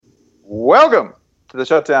Welcome to the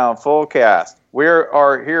Shutdown Fullcast. We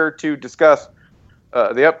are here to discuss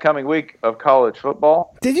the upcoming week of college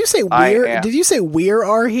football. Did you say we're? Did you say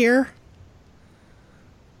we're here?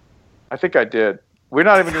 I think I did. We're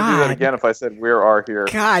not even going to do that again if I said we're here.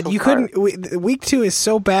 God, you couldn't. Week 2 is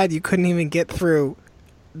so bad you couldn't even get through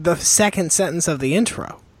the second sentence of the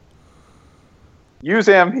intro. Use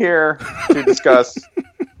am here to discuss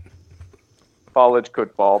college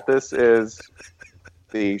football. This is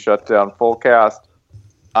the Shutdown Fullcast.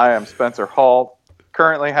 I am Spencer Hall,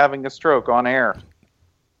 currently having a stroke on air.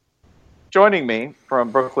 Joining me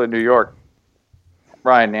from Brooklyn, New York,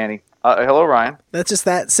 Ryan Nanny. Hello, Ryan. That's just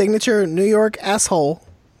that signature New York asshole.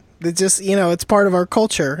 That just, it's part of our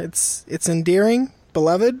culture. It's endearing,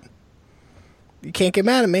 beloved. You can't get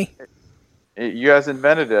mad at me. You guys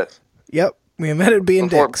invented it. Yep, we invented being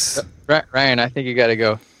dicks. Ryan, I think you got to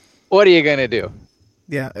go. What are you gonna do?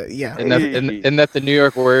 Yeah. Isn't that the New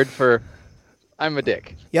York word for I'm a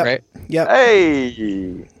dick? Yep. Right? Yep.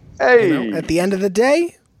 Hey. At the end of the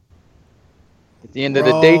day.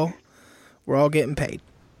 We're all getting paid.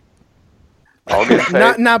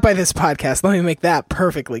 Not by this podcast. Let me make that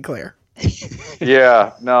perfectly clear.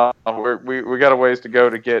 Yeah, no, we got a ways to go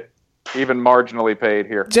to get even marginally paid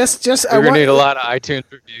here. We're gonna need a lot of iTunes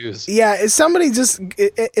reviews. Yeah, if somebody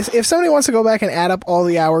wants to go back and add up all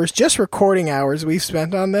the hours, just recording hours we've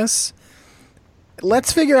spent on this,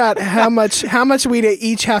 let's figure out how much we'd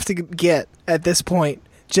each have to get at this point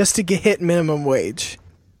just to hit minimum wage.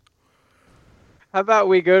 How about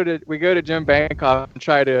we go to Jim Bankoff and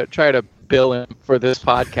try to bill him for this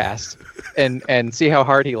podcast and see how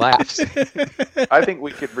hard he laughs. I think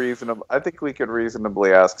we could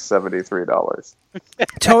reasonably ask $73.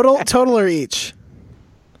 Total or each?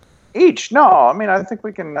 Each? No, I mean I think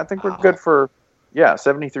we're good for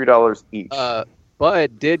 $73 each.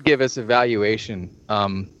 Bud did give us a valuation.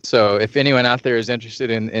 So if anyone out there is interested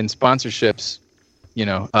in sponsorships,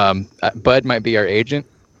 Bud might be our agent.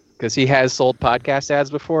 Because he has sold podcast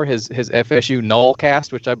ads before. His FSU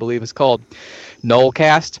Nolecast, which I believe is called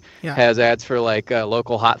Nolecast, has ads for like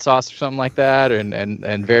local hot sauce or something like that,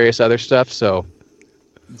 and various other stuff. So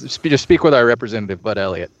just speak with our representative, Bud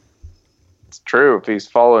Elliott. It's true. If he's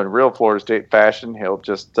following real Florida State fashion, he'll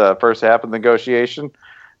just first half of the negotiation,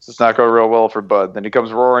 it's not go real well for Bud. Then he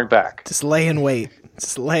comes roaring back. Just lay in wait.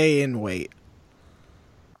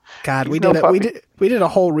 God, we did a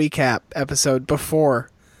whole recap episode before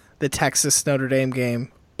the Texas Notre Dame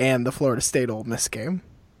game and the Florida State Ole Miss game.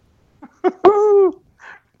 Oh,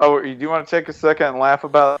 do you want to take a second and laugh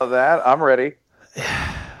about that? I'm ready.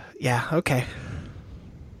 Yeah, okay.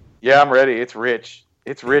 Yeah, I'm ready. It's rich.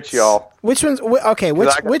 It's rich, y'all. Which one's okay?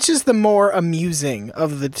 Which is the more amusing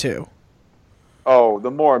of the two? Oh,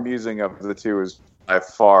 the more amusing of the two is by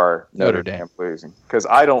far Notre Dame losing, because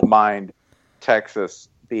I don't mind Texas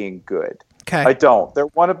being good. Okay, I don't. They're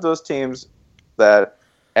one of those teams that,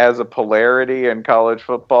 as a polarity in college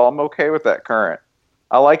football, I'm okay with that current.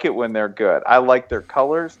 I like it when they're good. I like their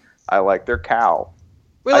colors. I like their cow.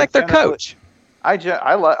 We like their coach. I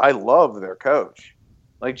love their coach.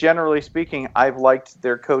 Like, generally speaking, I've liked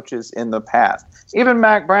their coaches in the past. Even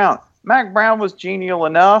Mac Brown. Mac Brown was genial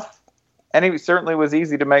enough, and he certainly was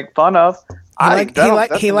easy to make fun of. He liked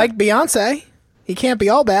Beyonce. He can't be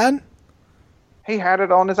all bad. He had it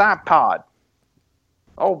on his iPod.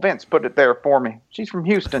 Oh, Vince put it there for me. She's from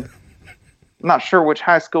Houston. I'm not sure which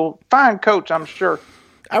high school. Fine coach, I'm sure.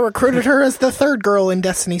 I recruited her as the third girl in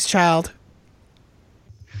Destiny's Child.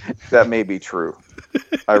 That may be true.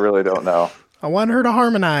 I really don't know. I want her to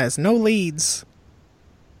harmonize. No leads.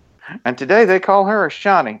 And today they call her a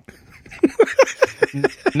Shawnee.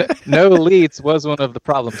 No leads was one of the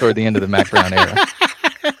problems toward the end of the Mac Brown era.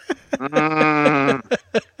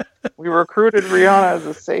 We recruited Rihanna as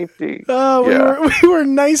a safety. Oh, we were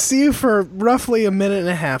nice to you for roughly a minute and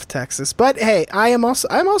a half, Texas. But hey, I'm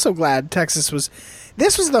also glad Texas was.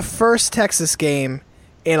 This was the first Texas game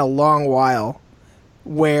in a long while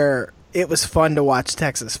where it was fun to watch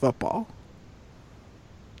Texas football.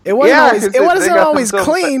 It wasn't always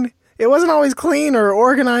clean. It wasn't always clean or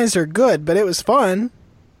organized or good, but it was fun.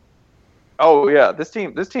 Oh yeah, this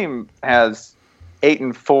team has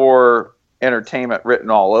 8-4 entertainment written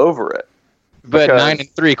all over it. But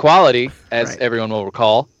 9-3 quality, as everyone will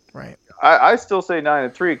recall. Right. I still say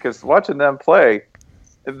 9-3 because watching them play,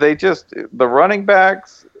 the running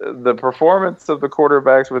backs, the performance of the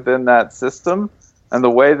quarterbacks within that system, and the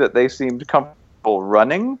way that they seemed comfortable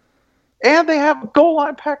running, and they have a goal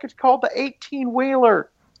line package called the 18-wheeler.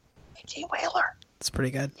 18-wheeler. It's pretty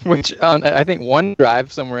good. Which I think one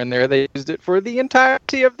drive somewhere in there they used it for the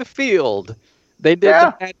entirety of the field. They did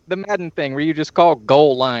the Madden thing where you just call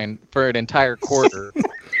goal line for an entire quarter.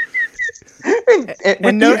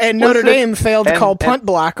 and Notre Dame failed to call punt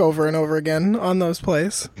block over and over again on those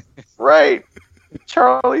plays. Right.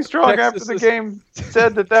 Charlie Strong after the game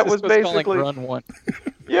said that was basically run one.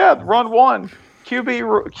 Yeah, run one.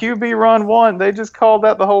 QB run one. They just called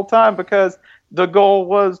that the whole time because the goal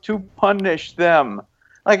was to punish them.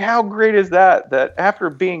 Like, how great is that? That after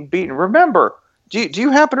being beaten, remember, do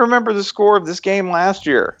you happen to remember the score of this game last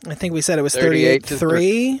year? I think we said it was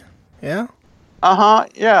 38-3. Yeah.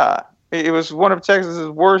 Yeah. It was one of Texas's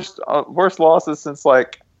worst losses since,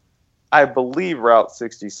 like, I believe Route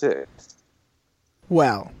 66.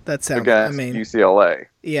 Well, that sounds. Against UCLA.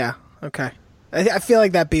 Yeah. Okay. I feel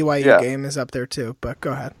like that BYU game is up there too. But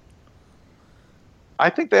go ahead. I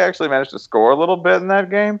think they actually managed to score a little bit in that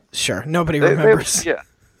game. Sure. Nobody remembers. Yeah,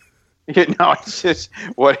 no, it's just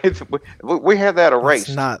we had that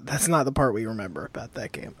erased. That's not the part we remember about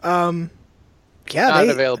that game. Not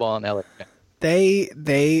available on LA.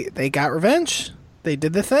 They got revenge. They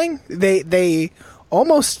did the thing. They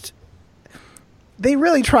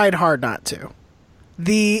really tried hard not to.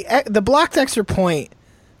 The blocked extra point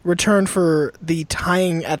returned for the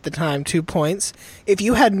tying at the time 2 points. If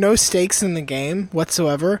you had no stakes in the game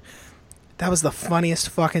whatsoever, that was the funniest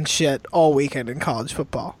fucking shit all weekend in college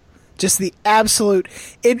football. Just the absolute.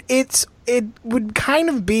 It would kind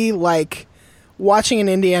of be like watching an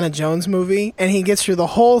Indiana Jones movie, and he gets through the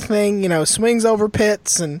whole thing, swings over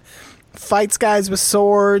pits and fights guys with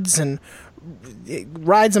swords and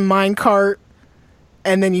rides a minecart,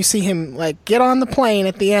 and then you see him like get on the plane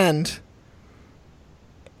at the end,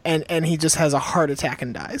 and he just has a heart attack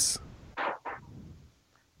and dies.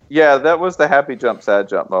 Yeah, that was the happy jump, sad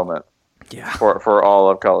jump moment. Yeah. For all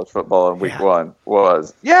of college football in week one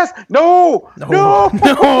was yes, no. It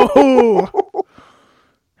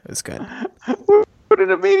was good. What an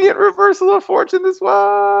immediate reversal of fortune this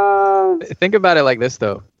was. Think about it like this,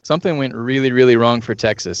 though. Something went really, really wrong for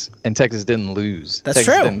Texas, and Texas didn't lose. That's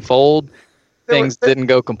Texas true. Didn't fold. Things didn't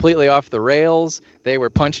go completely off the rails. They were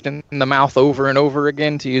punched in the mouth over and over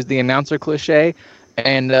again, to use the announcer cliche.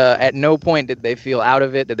 And at no point did they feel out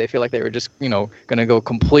of it. Did they feel like they were just, going to go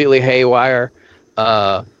completely haywire?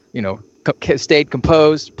 Stayed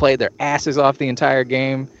composed, played their asses off the entire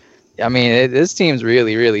game. I mean, this team's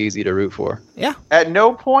really, really easy to root for. Yeah. At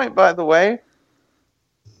no point, by the way,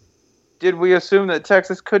 did we assume that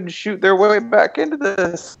Texas couldn't shoot their way back into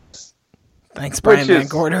this. Thanks, Brian Van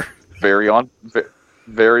Gorder. Very on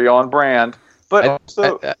brand. But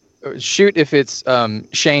shoot if it's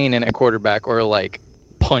Shane and a quarterback, or like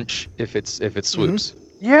punch if it's swoops. Mm-hmm.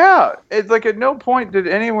 Yeah, it's like at no point did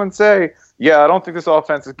anyone say, "Yeah, I don't think this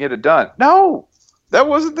offense is get it done." No, that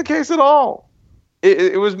wasn't the case at all.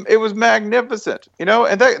 It was magnificent, and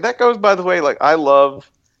that goes, by the way. Like, I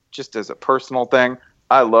love, just as a personal thing,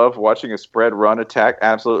 I love watching a spread run attack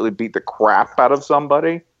absolutely beat the crap out of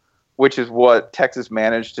somebody, which is what Texas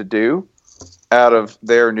managed to do out of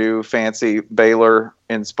their new fancy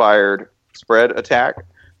Baylor-inspired spread attack.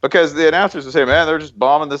 Because the announcers would say, "Man, they're just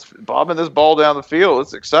bombing this ball down the field.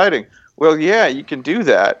 It's exciting." Well, yeah, you can do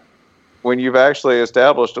that when you've actually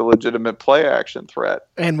established a legitimate play action threat,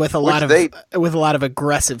 and with a lot of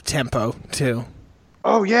aggressive tempo too.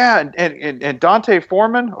 Oh yeah, and Dante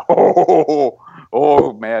Foreman.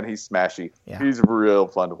 Oh man, he's smashy. Yeah. He's real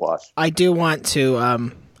fun to watch. I do want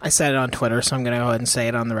to. I said it on Twitter, so I'm going to go ahead and say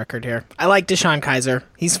it on the record here. I like Deshaun Kaiser.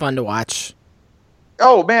 He's fun to watch.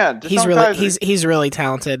 Oh man, he's really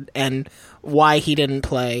talented, and why he didn't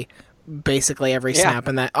play basically every snap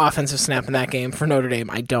in that offensive snap in that game for Notre Dame,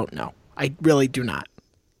 I don't know. I really do not.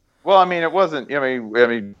 Well, I mean, it wasn't. I mean,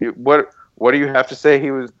 what do you have to say he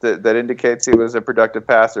was that indicates he was a productive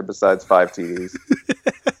passer besides 5 TDs?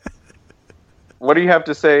 What do you have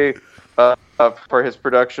to say for his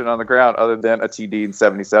production on the ground other than a TD and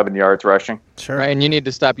 77 yards rushing? Sure. Right, and you need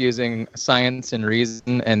to stop using science and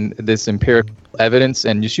reason and this empirical evidence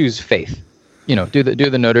and just use faith. Do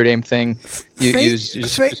the Notre Dame thing.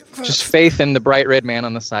 Just faith in the bright red man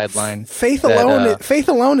on the sideline. Faith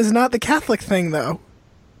alone is not the Catholic thing, though.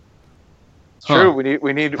 It's true.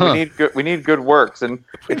 We need good works, and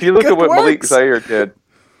if you look at what Malik Zaire did.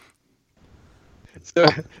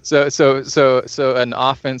 So an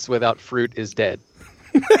offense without fruit is dead.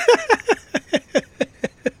 Speak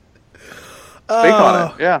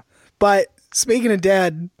on it, yeah. But speaking of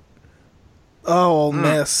dead, Ole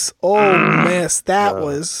Miss, that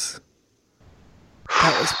was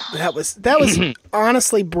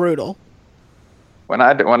honestly brutal. When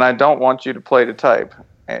I don't want you to play to type,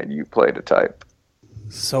 and you play to type,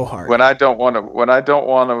 so hard. When I don't want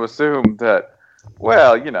to assume that,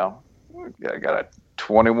 well, I got a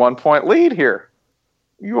 21-point lead here.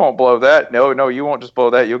 You won't blow that. No, you won't just blow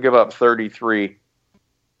that. You'll give up 33.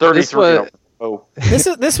 33.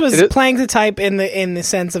 This was playing the type in the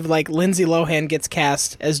sense of like Lindsay Lohan gets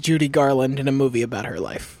cast as Judy Garland in a movie about her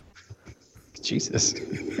life. Jesus.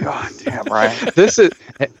 God damn, Ryan. This is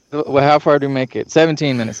how far do we make it?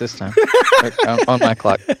 17 minutes this time on my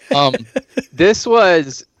clock.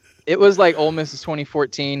 It was like Ole Miss's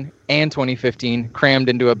 2014 and 2015 crammed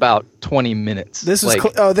into about 20 minutes. This was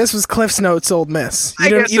this was Cliff's Notes Ole Miss. You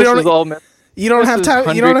don't have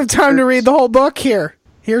time to read the whole book here.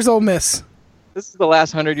 Here's Ole Miss. This is the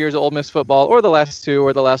last 100 years of Ole Miss football, or the last 2,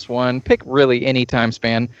 or the last 1. Pick really any time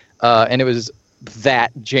span, and it was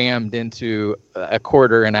that jammed into a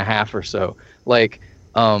quarter and a half or so. Like,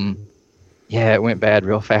 it went bad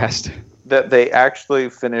real fast. That they actually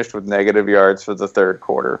finished with negative yards for the third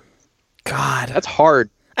quarter. God, that's hard.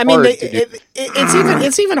 I mean,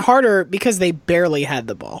 it's even harder because they barely had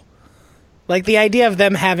the ball. Like the idea of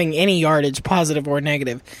them having any yardage, positive or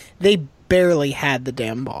negative, they barely had the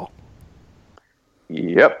damn ball.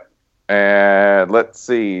 Yep. And let's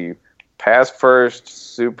see. Pass first,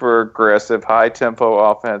 super aggressive, high tempo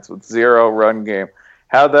offense with 0 run game.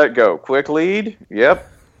 How'd that go? Quick lead? Yep.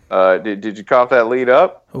 Did you cough that lead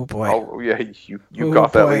up? Oh boy. Oh yeah, you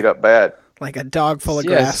coughed that lead up bad. Like a dog full of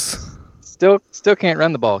grass. Still can't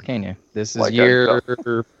run the ball, can you? This is like year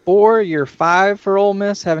 4, year 5 for Ole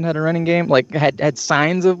Miss. Haven't had a running game. Like had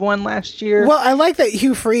signs of one last year. Well, I like that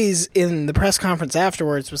Hugh Freeze in the press conference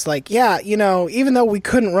afterwards was like, yeah, even though we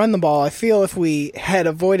couldn't run the ball, I feel if we had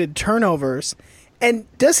avoided turnovers. And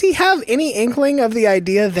does he have any inkling of the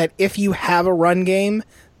idea that if you have a run game,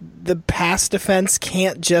 the pass defense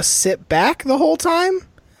can't just sit back the whole time?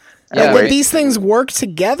 Yeah, that these things work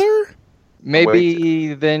together?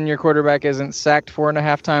 Maybe then your quarterback isn't sacked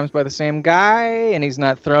 4.5 times by the same guy, and he's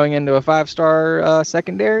not throwing into a 5-star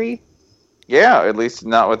secondary. Yeah, at least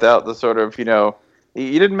not without the sort of, you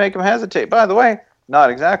didn't make him hesitate. By the way, not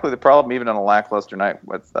exactly the problem, even on a lackluster night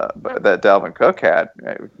with that Dalvin Cook had.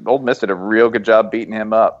 Ole Miss did a real good job beating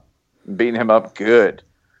him up good.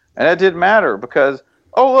 And it didn't matter because,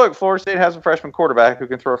 look, Florida State has a freshman quarterback who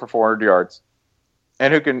can throw for 400 yards.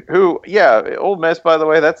 And Ole Miss, by the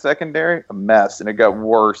way, that secondary, a mess. And it got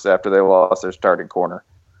worse after they lost their starting corner.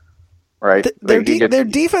 Right? Their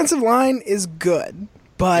defensive line is good,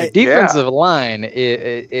 but... The defensive line,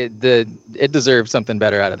 it deserved something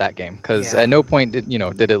better out of that game. Because at no point did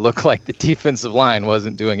it look like the defensive line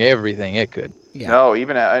wasn't doing everything it could. Yeah. No,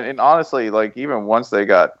 and honestly, like even once they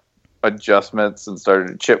got adjustments and started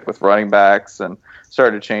to chip with running backs and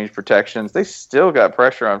started to change protections, they still got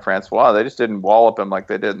pressure on Francois. They just didn't wallop him like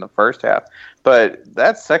they did in the first half. But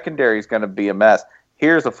that secondary is going to be a mess.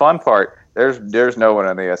 Here's the fun part. There's no one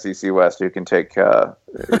in the SEC West who can take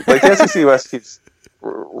like the SEC West keeps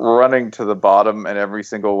running to the bottom in every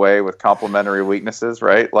single way with complementary weaknesses,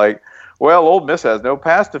 right? Like, well, Ole Miss has no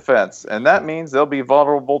pass defense, and that means they'll be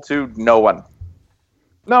vulnerable to no one.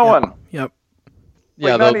 No one. Yep.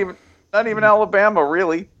 Like, not even Alabama,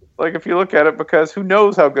 really. Like, if you look at it, because who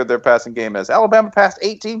knows how good their passing game is. Alabama passed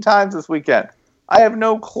 18 times this weekend. I have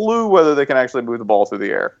no clue whether they can actually move the ball through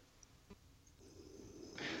the air.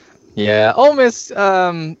 Yeah, Ole Miss,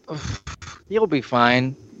 you'll be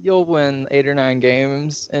fine. You'll win 8 or 9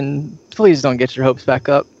 games, and please don't get your hopes back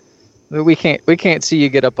up. We can't see you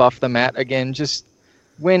get up off the mat again. Just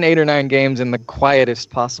win 8 or 9 games in the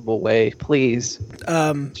quietest possible way, please.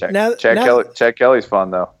 Chad Kelly's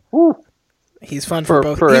fun though. Woo. He's fun for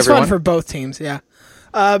both. He's fun for both teams. Yeah.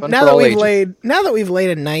 Now that we've laid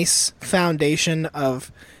a nice foundation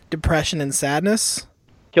of depression and sadness,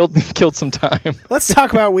 killed some time. Let's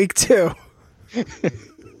talk about week 2.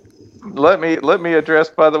 Let me address,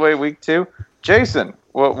 by the way, week 2. Jason,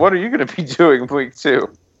 what are you going to be doing week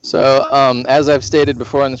 2? So, as I've stated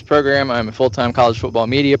before on this program, I'm a full-time college football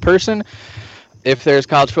media person. If there's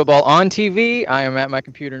college football on TV, I am at my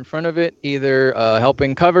computer in front of it, either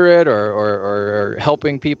helping cover it or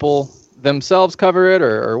helping people themselves cover it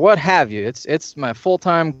or what have you. It's my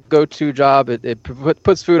full-time go-to job. It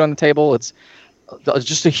puts food on the table. It's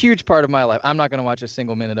just a huge part of my life. I'm not going to watch a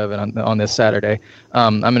single minute of it on this Saturday.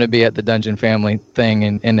 I'm going to be at the Dungeon Family thing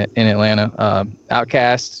in Atlanta.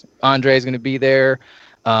 Outcast, Andre's going to be there.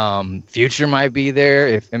 Future might be there.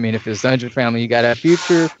 If it's Dungeon Family, you got to have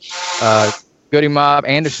Future. Goody Mob,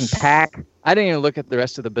 Anderson .Paak. I didn't even look at the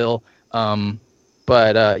rest of the bill. I'm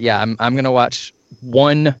going to watch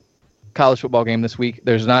one college football game this week.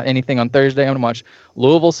 There's not anything on Thursday. I'm going to watch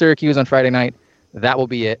Louisville, Syracuse on Friday night. That will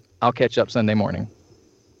be it. I'll catch up Sunday morning.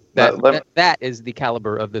 That is the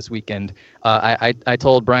caliber of this weekend. I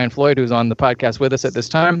told Brian Floyd, who's on the podcast with us at this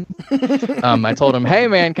time, I told him, hey,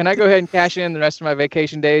 man, can I go ahead and cash in the rest of my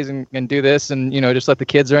vacation days and do this and, just let the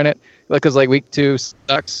kids run it? Because, week 2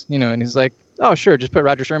 sucks, and he's like, oh, sure, just put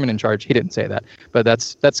Roger Sherman in charge. He didn't say that, but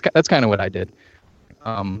that's kind of what I did.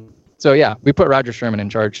 So, yeah, we put Roger Sherman in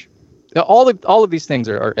charge. All of these things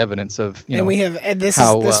are evidence of this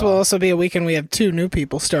will also be a weekend we have 2 new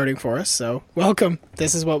people starting for us. So welcome.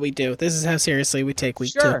 This is what we do. This is how seriously we take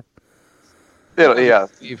week 2. Yeah,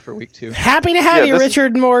 for week 2. Happy to have you,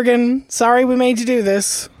 Richard Morgan. Sorry we made you do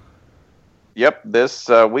this. Yep, this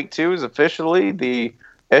week 2 is officially the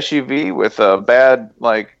SUV with a bad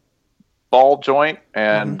ball joint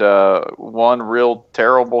and one real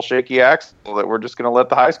terrible shaky axle that we're just going to let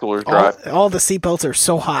the high schoolers drive. All the seatbelts are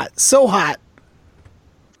so hot.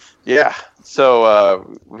 Yeah.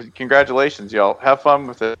 So congratulations, y'all. Have fun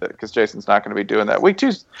with it because Jason's not going to be doing that. Week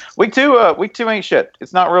two ain't shit.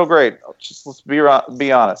 It's not real great. Let's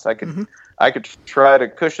be honest. I could try to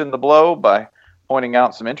cushion the blow by pointing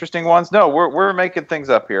out some interesting ones. No, we're making things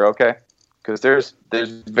up here, okay? Because there's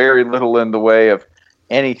very little in the way of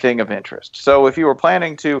anything of interest. So if you were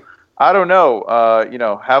planning to, I don't know,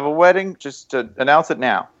 have a wedding, just to announce it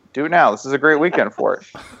now. Do it now. This is a great weekend for it.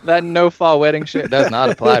 That no fall wedding shit does not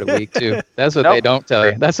apply to week 2. That's what they don't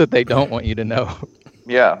tell you. That's what they don't want you to know.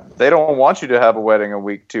 Yeah, they don't want you to have a wedding in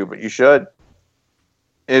week 2, but you should.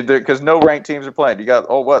 Because no ranked teams are playing. You got,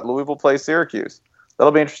 Louisville plays Syracuse.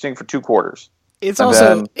 That'll be interesting for 2 quarters. It's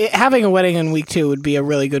also, having a wedding in week 2 would be a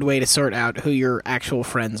really good way to sort out who your actual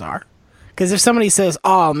friends are. Because if somebody says,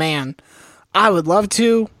 oh man, I would love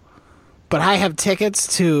to, but I have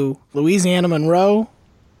tickets to Louisiana Monroe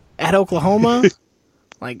at Oklahoma,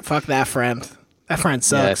 fuck that friend. That friend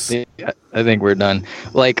sucks. Yeah, I think we're done.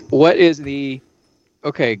 What is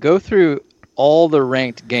go through all the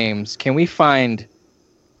ranked games. Can we find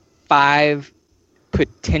 5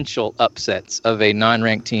 potential upsets of a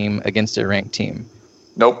non-ranked team against a ranked team?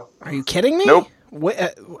 Nope. Are you kidding me? Nope.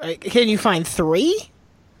 Can you find 3?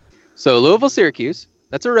 So Louisville-Syracuse,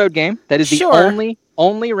 that's a road game. That is the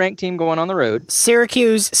only ranked team going on the road.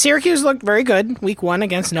 Syracuse looked very good week 1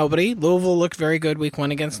 against nobody. Louisville looked very good week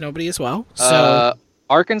 1 against nobody as well. So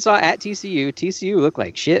Arkansas at TCU. TCU looked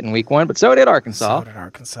like shit in week 1, but so did Arkansas.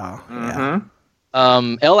 Yeah.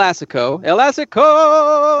 El Assico.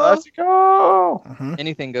 Mm-hmm.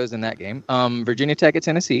 Anything goes in that game. Virginia Tech at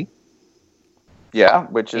Tennessee. Yeah,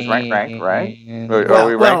 which is ranked, right? Are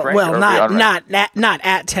we ranked? Well, not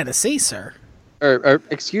at Tennessee, sir. Or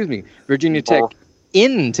excuse me, Virginia Tech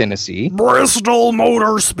in Tennessee. Bristol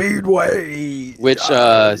Motor Speedway. Which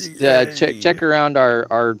check around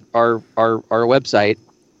our website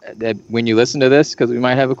when you listen to this, because we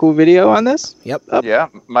might have a cool video on this. Yep. Yeah,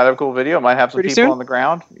 might have a cool video. Might have some people on the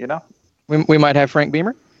ground. We might have Frank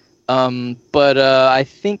Beamer. But I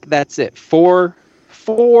think that's it. Four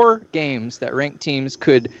games that ranked teams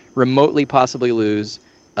could remotely possibly lose.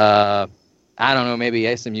 I don't know,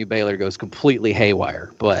 maybe SMU Baylor goes completely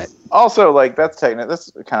haywire, but also that's kind of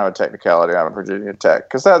a technicality on Virginia Tech,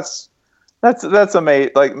 because that's a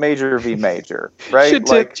major v major, right?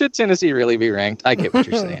 Should Tennessee really be ranked? I get what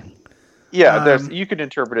you're saying. Yeah, you could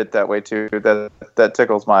interpret it that way too. That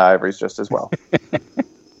tickles my ivories just as well.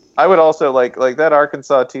 I would also like that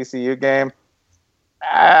Arkansas TCU game.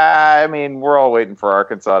 I mean, we're all waiting for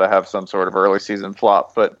Arkansas to have some sort of early season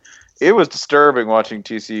flop, but it was disturbing watching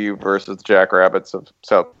TCU versus the Jackrabbits of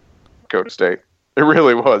South Dakota State. It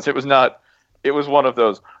really was. It was not. It was one of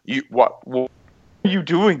those. Why are you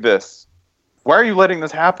doing this? Why are you letting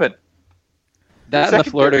this happen? That and the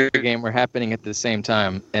Florida game were happening at the same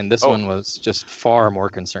time, and this one was just far more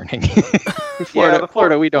concerning.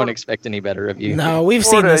 Florida, we don't expect any better of you. No, we've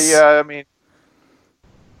seen this. Yeah, I mean,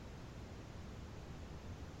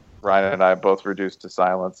 Ryan and I both reduced to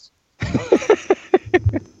silence.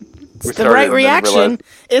 It's the right reaction.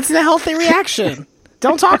 It's the healthy reaction.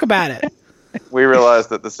 Don't talk about it. We realized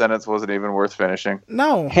that the sentence wasn't even worth finishing.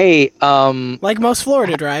 No. Hey, like most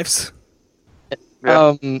Florida drives.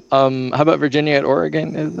 Yeah. How about Virginia at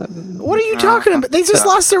Oregon? What are you talking about? They just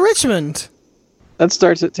lost to Richmond. That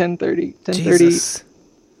starts at 10:30.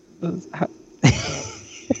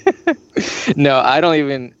 10:30. No, I don't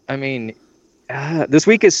even. I mean, this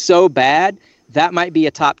week is so bad. That might be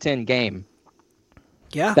a top 10 game.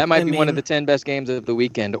 Yeah, that might be one of the 10 best games of the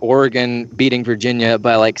weekend. Oregon beating Virginia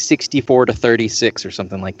by 64-36 or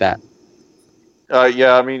something like that.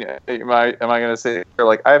 Yeah, I mean, am I going to say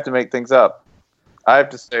I have to make things up? I have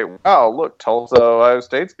to say, wow, look, Tulsa, Ohio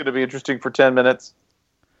State's going to be interesting for 10 minutes.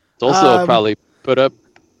 Tulsa will probably put up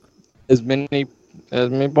as many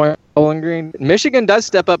Bowling Green. Michigan does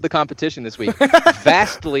step up the competition this week.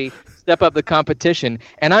 Vastly step up the competition.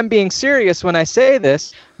 And I'm being serious when I say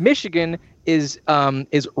this. Michigan is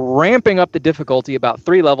ramping up the difficulty about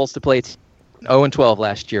 3 levels to play 0-12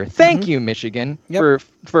 last year. Thank you, Michigan,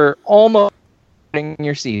 for almost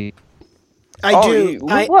your seed.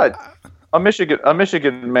 What? A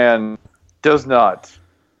Michigan man does not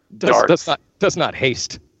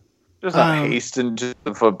haste. Does not haste into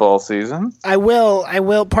the football season. I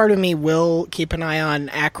will. Part of me will keep an eye on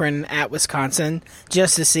Akron at Wisconsin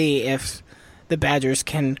just to see if the Badgers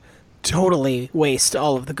can totally waste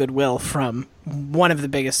all of the goodwill from one of the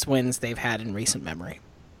biggest wins they've had in recent memory.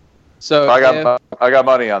 So I got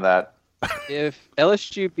money on that. If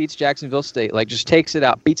LSU beats Jacksonville State, just takes it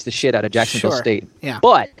out, beats the shit out of Jacksonville State,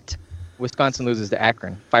 but Wisconsin loses to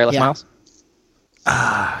Akron, Fireless Miles?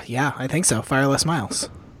 Yeah, I think so. Fireless Miles.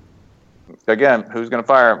 Again, who's going to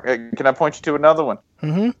fire him? Can I point you to another one?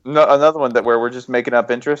 Mm-hmm. No, another one where we're just making up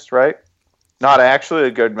interest, right? Not actually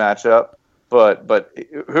a good matchup, but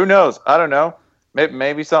who knows? I don't know.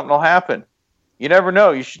 Maybe something will happen. You never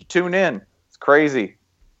know. You should tune in. It's crazy.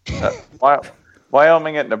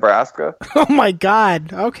 Wyoming at Nebraska. Oh my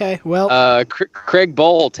God. Okay. Well, Craig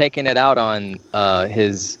Bowl taking it out on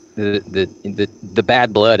the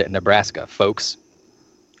bad blood at Nebraska, folks.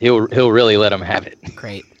 He'll really let him have it.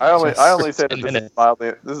 Great. I only said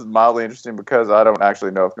that this is mildly interesting because I don't actually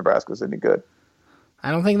know if Nebraska's any good. I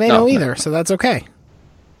don't think they know either, so that's okay.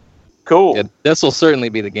 Cool. Yeah, this will certainly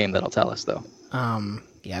be the game that'll tell us, though.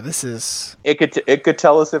 Yeah, this is. It could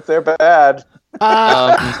tell us if they're bad.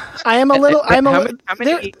 I am a little.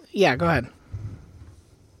 Yeah, go ahead.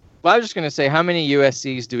 Well, I was just going to say, how many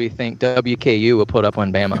USCs do we think WKU will put up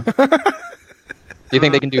on Bama? Do you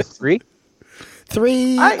think they can do 3?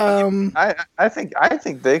 3. I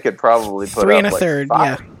think they could probably put 3 up and a third. 5.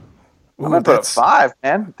 Yeah. I'm gonna put up 5,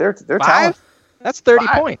 man. They're 5? talented. That's 30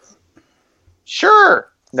 points.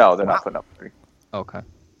 Sure. No, they're not putting up 30. Okay.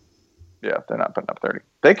 Yeah, they're not putting up 30.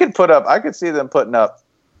 They could put up. I could see them putting up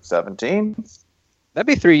 17. That'd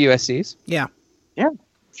be 3 USCs. Yeah. Yeah.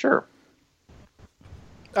 Sure.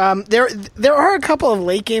 There are a couple of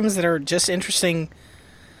late games that are just interesting.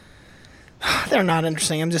 They're not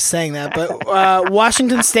interesting. I'm just saying that. But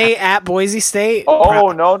Washington State at Boise State.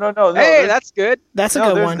 No. Hey, that's good. That's a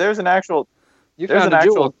good one. There's an actual. There's an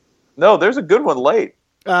actual. No, there's a good one late.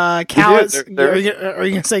 Cal. Are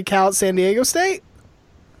you gonna say Cal at San Diego State?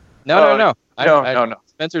 No. No.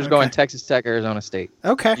 Spencer's going Texas Tech, Arizona State.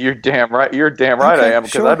 Okay. You're damn right. I am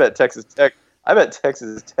because I bet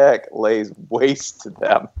Texas Tech lays waste to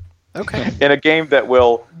them. Okay. In a game that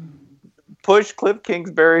will push Cliff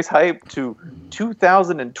Kingsbury's hype to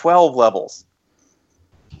 2012 levels.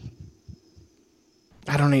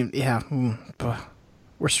 I don't even. Yeah.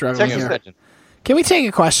 We're struggling Texas here. Legend. Can we take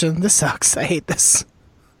a question? This sucks. I hate this.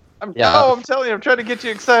 I'm telling you, I'm trying to get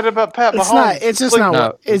you excited about Pat Mahomes. It's just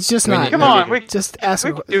not. It's just not. Come on, we just ask.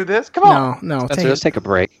 We can do this. Come on. No. Spencer, let's take a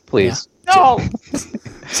break, please. Yeah. No.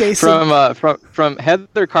 Jason. From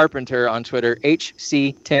Heather Carpenter on Twitter,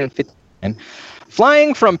 HC1059.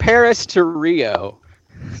 Flying from Paris to Rio.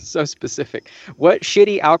 So specific. What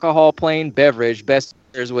shitty alcohol plain beverage best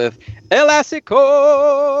pairs with El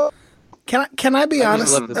Assico? Can I be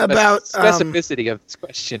honest about specificity of this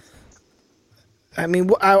question? I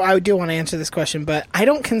mean, I do want to answer this question, but I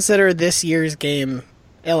don't consider this year's game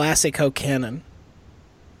El Assico canon.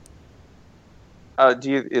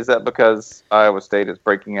 Is that because Iowa State is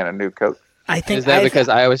breaking in a new coach? Is that because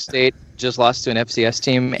Iowa State just lost to an FCS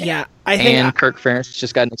team? Yeah, and Kirk Ferentz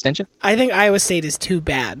just got an extension? I think Iowa State is too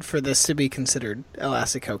bad for this to be considered El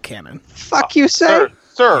Assico canon. Fuck you, say?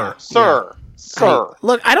 Sir.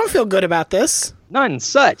 Look, I don't feel good about this. None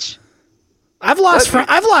such. I've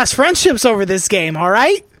lost friendships over this game. All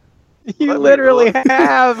right. You literally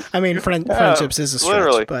have. I mean, friendships is a stretch,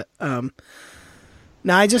 literally. But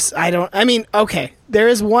no, I don't. I mean, okay. There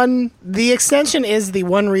is one. The extension is the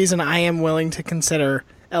one reason I am willing to consider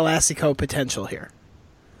El Assico potential here.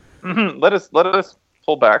 Mm-hmm. Let us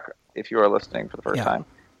pull back if you are listening for the first time,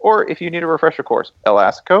 or if you need a refresher course. El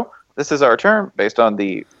Assico. This is our term based on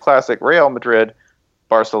the classic Real Madrid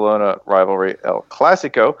Barcelona rivalry El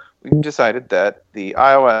Clásico. We decided that the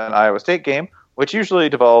Iowa and Iowa State game, which usually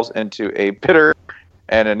devolves into a bitter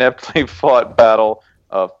and ineptly fought battle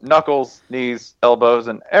of knuckles, knees, elbows,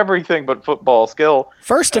 and everything but football skill.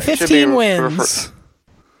 First to 15 wins.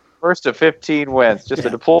 First to 15 wins. Just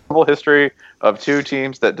a deplorable history of two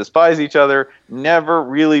teams that despise each other, never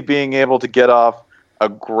really being able to get off a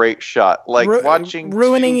great shot. Like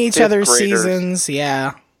ruining each other's seasons,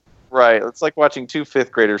 yeah. Right. It's like watching 2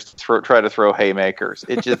 5th graders try to throw haymakers.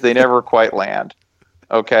 It just they never quite land.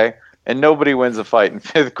 okay? And nobody wins a fight in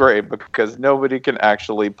 5th grade because nobody can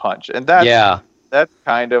actually punch. And that's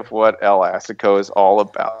kind of what El Assico is all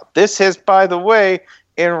about. This has, by the way,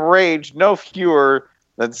 enraged no fewer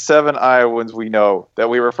than 7 Iowans we know that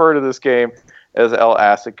we refer to this game as El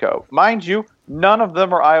Assico. Mind you, none of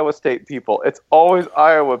them are Iowa State people. It's always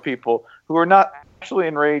Iowa people who are not actually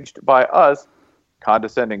enraged by us,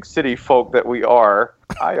 condescending city folk that we are.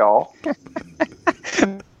 Hi, y'all.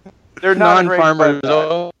 They're not non-farmers,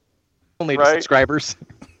 only subscribers.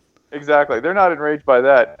 Exactly. They're not enraged by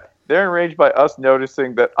that. They're enraged by us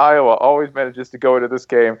noticing that Iowa always manages to go into this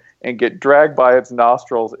game and get dragged by its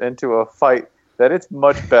nostrils into a fight that it's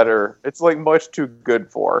much better. It's like much too good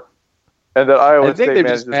for. And that Iowa State they're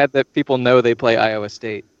just mad that people know they play Iowa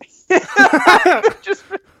State.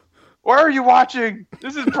 Why are you watching?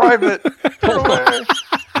 This is private. Go away.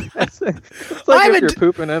 It's like if you're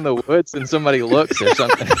pooping in the woods and somebody looks or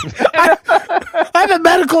something. I'm a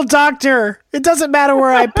medical doctor. It doesn't matter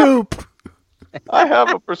where I poop. I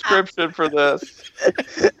have a prescription for this.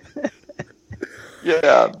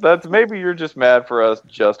 Yeah, that's maybe you're just mad for us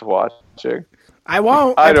just watching. I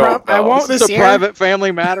won't. I don't know. I won't this It's a year. private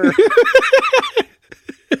family matter.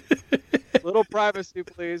 Little privacy,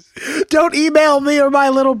 please. Don't email me or my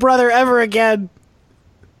little brother ever again.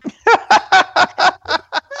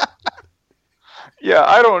 Yeah,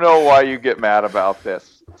 I don't know why you get mad about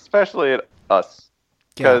this, especially at us,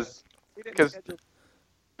 because it's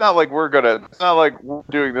not like it's not like we're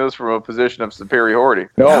doing this from a position of superiority.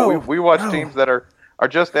 No, we watch teams that are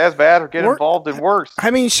just as bad or get involved in worse. I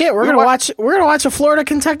mean, shit, we're gonna watch a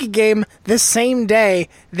Florida-Kentucky game this same day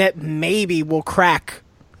that maybe will crack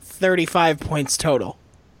 35 points total.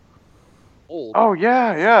 Oh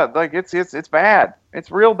yeah, like it's bad.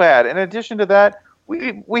 It's real bad. In addition to that,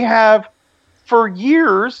 we have for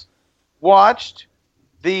years watched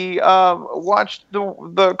the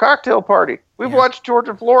cocktail party. We've watched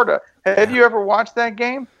Georgia, Florida. Have you ever watched that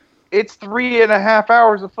game? It's 3.5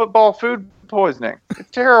 hours of football food poisoning.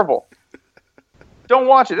 It's terrible. Don't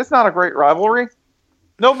watch it. It's not a great rivalry.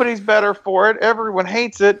 Nobody's better for it. Everyone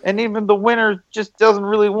hates it, and even the winner just doesn't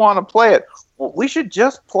really want to play it. Well, we should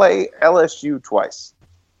just play LSU twice.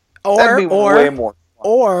 That'd be way more fun.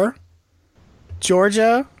 Or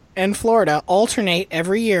Georgia and Florida alternate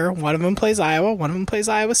every year. One of them plays Iowa, one of them plays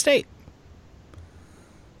Iowa State.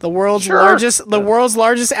 The world's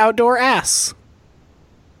largest outdoor ass.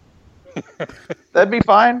 That'd be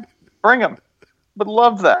fine. Bring them. Would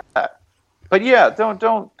love that. But yeah,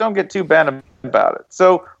 don't get too bad about it.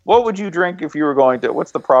 So, what would you drink if you were going to?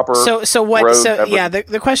 What's the proper?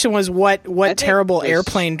 The question was what terrible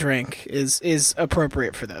airplane drink is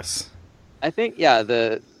appropriate for this? I think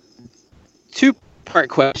the 2-part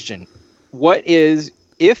question. What is,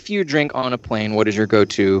 if you drink on a plane, what is your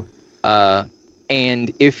go-to?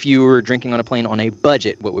 And if you were drinking on a plane on a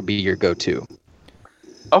budget, what would be your go-to?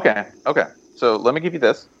 Okay. So let me give you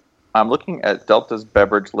this. I'm looking at Delta's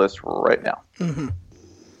beverage list right now. Mm-hmm.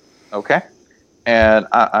 Okay? And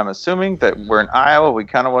I'm assuming that we're in Iowa. We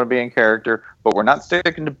kind of want to be in character, but we're not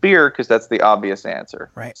sticking to beer because that's the obvious answer.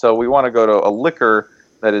 Right. So we want to go to a liquor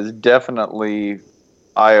that is definitely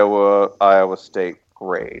Iowa State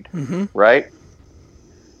grade, right?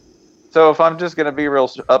 So if I'm just going to be real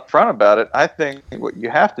upfront about it, I think what you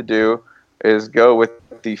have to do is go with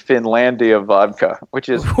the Finlandia vodka, which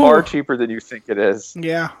is far cheaper than you think it is.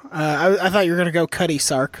 Yeah, I thought you were going to go Cuddy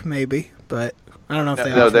Sark maybe, but I don't know if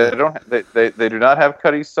they don't. They do not have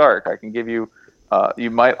Cuddy Sark. I can give you.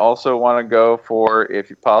 You might also want to go for,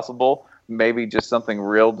 if possible, maybe just something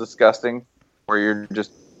real disgusting, where you're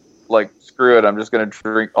just like, screw it, I'm just going to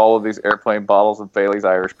drink all of these airplane bottles of Bailey's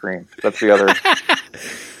Irish Cream. That's the other.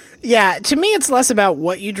 Yeah, to me, it's less about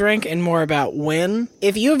what you drink and more about when.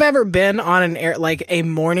 If you've ever been on a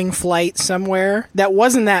morning flight somewhere that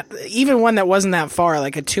wasn't that, even one that wasn't that far,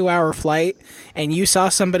 like a 2-hour flight, and you saw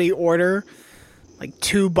somebody order like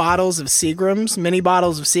 2 bottles of Seagrams, mini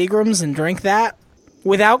bottles of Seagrams, and drink that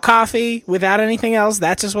without coffee, without anything else,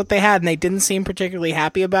 that's just what they had, and they didn't seem particularly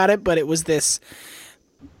happy about it, but it was this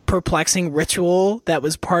perplexing ritual that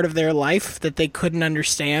was part of their life that they couldn't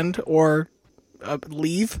understand or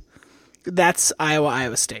leave. That's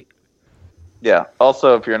Iowa State. Yeah.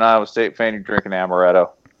 Also, if you're an Iowa State fan, you're drinking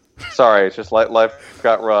amaretto. Sorry, it's just like life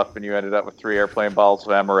got rough and you ended up with 3 airplane bottles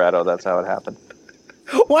of amaretto. That's how it happened.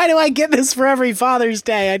 Why do I get this for every Father's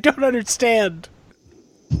Day? I don't understand.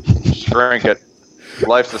 Drink it.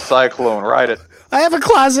 Life's a cyclone. Ride it. I have a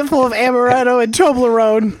closet full of amaretto and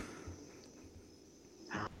Toblerone.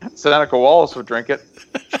 Seneca Wallace would drink it.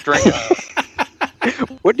 Just drink it.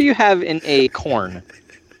 What do you have in a corn?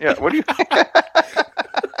 Yeah, what do you...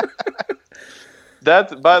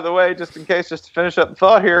 That's, by the way, just in case, just to finish up the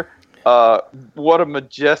thought here, what a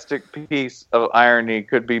majestic piece of irony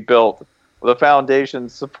could be built with a foundation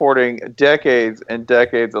supporting decades and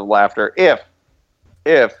decades of laughter if,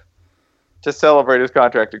 to celebrate his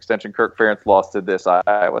contract extension, Kirk Ferentz lost to this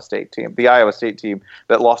Iowa State team, the Iowa State team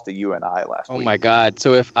that lost to UNI last week. Oh my God!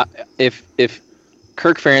 So if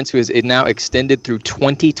Kirk Ferentz, who is now extended through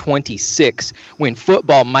 2026, when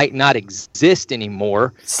football might not exist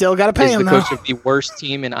anymore, still got to pay him, is the coach of the worst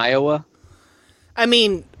team in Iowa? I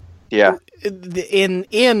mean, yeah.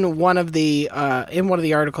 In one of the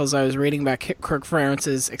articles I was reading about Kirk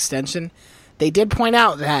Ferentz's extension, they did point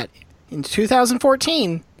out that in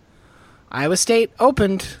 2014, Iowa State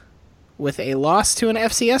opened with a loss to an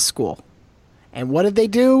FCS school, and what did they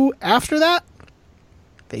do after that?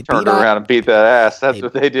 They turned around and beat that ass. That's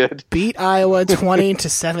what they did. Beat Iowa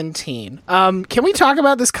 20-17. Can we talk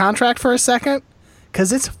about this contract for a second?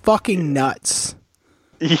 Because it's fucking nuts.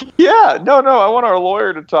 Yeah, no. I want our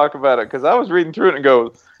lawyer to talk about it because I was reading through it and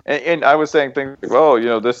go, and I was saying things like,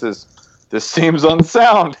 "Oh, this seems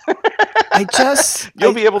unsound."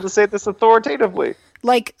 You'll be able to say this authoritatively.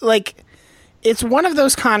 Like it's one of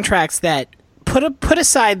those contracts that put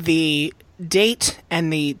aside the date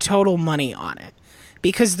and the total money on it,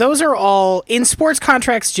 because those are all in sports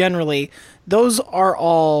contracts generally. Those are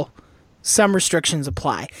all some restrictions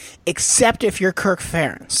apply, except if you're Kirk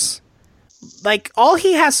Ferentz. Like, all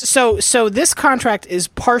he has... So this contract is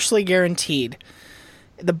partially guaranteed.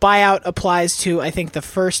 The buyout applies to, I think, the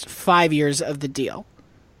first 5 years of the deal.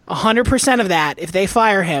 100% of that, if they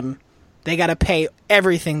fire him, they got to pay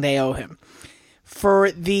everything they owe him. For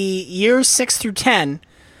the years 6 through 10,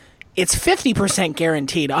 it's 50%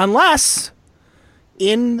 guaranteed, unless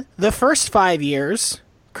in the first 5 years,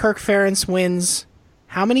 Kirk Ferentz wins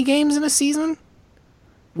how many games in a season?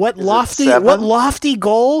 What lofty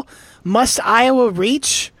goal must Iowa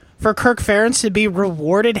reach for Kirk Ferentz to be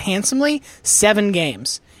rewarded handsomely? 7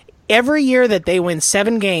 games. Every year that they win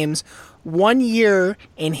 7 games, 1 year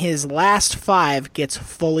in his last 5 gets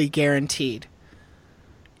fully guaranteed.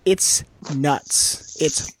 It's nuts.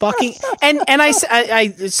 It's fucking... And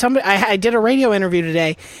I did a radio interview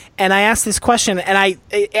today, and I asked this question, and I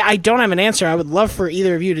don't have an answer. I would love for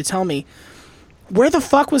either of you to tell me, where the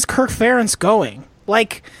fuck was Kirk Ferentz going?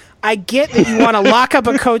 Like, I get that you want to lock up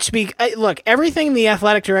a coach. Look, everything the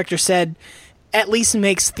athletic director said at least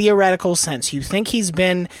makes theoretical sense. You think he's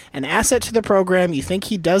been an asset to the program. You think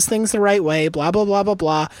he does things the right way, blah, blah, blah, blah,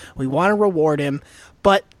 blah. We want to reward him.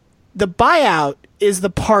 But the buyout is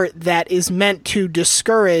the part that is meant to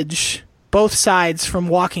discourage both sides from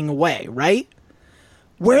walking away, right?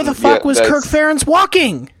 Where the fuck was Kirk Ferentz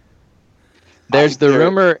walking? There's the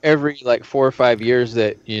rumor every 4 or 5 years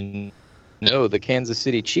that the Kansas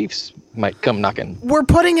City Chiefs might come knocking. We're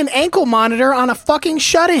putting an ankle monitor on a fucking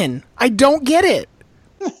shut-in. I don't get it.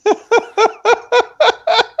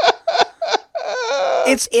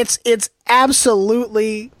 It's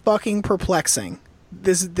absolutely fucking perplexing.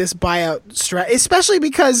 This buyout strat, especially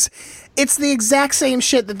because it's the exact same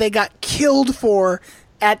shit that they got killed for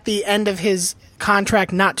at the end of his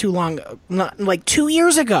contract not 2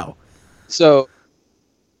 years ago. So,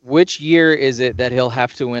 which year is it that he'll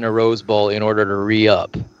have to win a Rose Bowl in order to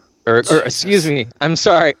re-up? Or excuse me, I'm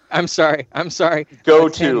sorry. Go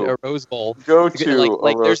to a Rose Bowl. Go to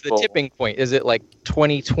there's the tipping point. Is it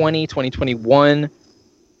 2020, 2021?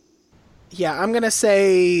 Yeah, I'm going to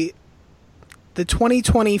say the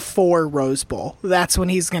 2024 Rose Bowl. That's when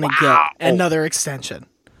he's going to get another extension.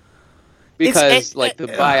 Because the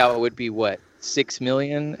buyout would be what, $6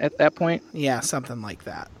 million at that point? Yeah, something like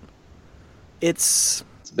that. It's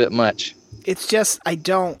a bit much. It's just I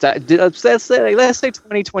don't. Let's say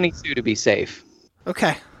 2022 to be safe.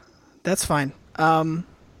 Okay, that's fine.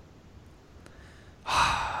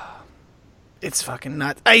 It's fucking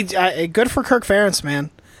nuts. Good for Kirk Ferentz,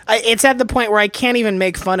 man. It's at the point where I can't even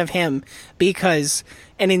make fun of him because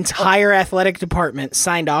an entire athletic department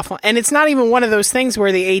signed off on, and it's not even one of those things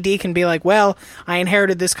where the AD can be like, well, I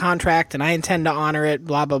inherited this contract and I intend to honor it,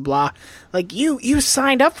 blah, blah, blah. Like, you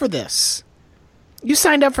signed up for this. You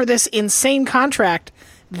signed up for this insane contract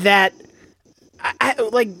that,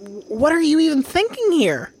 what are you even thinking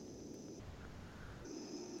here?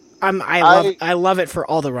 I love it for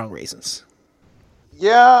all the wrong reasons.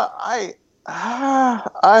 Yeah, this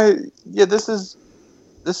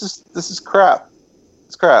is crap.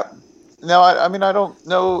 It's crap. Now, I mean, I don't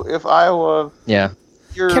know if Iowa. Yeah.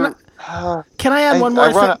 Can I add one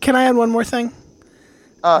more thing? Can I add one more thing?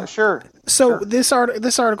 Sure. So this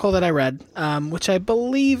article that I read, which I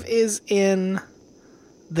believe is in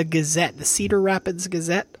the Gazette, the Cedar Rapids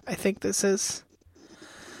Gazette, I think this is.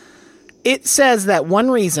 It says that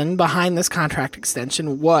one reason behind this contract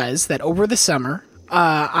extension was that over the summer,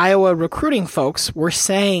 Iowa recruiting folks were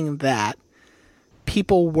saying that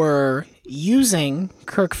people were using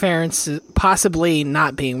Kirk Ferentz possibly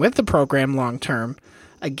not being with the program long term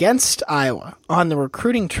against Iowa on the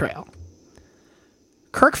recruiting trail.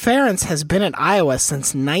 Kirk Ferentz has been at Iowa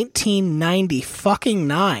since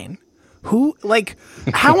 1999.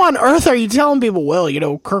 How on earth are you telling people, well,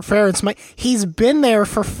 Kirk Ferentz he's been there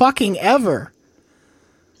for fucking ever.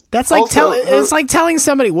 That's like it's like telling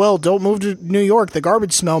somebody, well, don't move to New York, the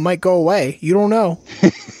garbage smell might go away. You don't know.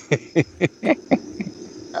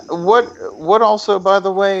 What also, by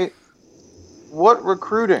the way, what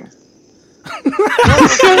recruiting?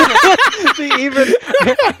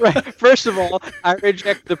 First of all, I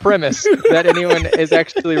reject the premise that anyone is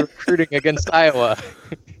actually recruiting against Iowa.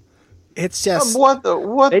 It's just They have a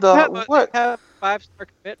 5-star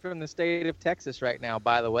commit from the state of Texas right now.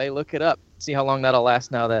 By the way, look it up. See how long that'll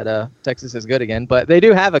last now that Texas is good again. But they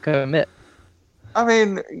do have a commit. I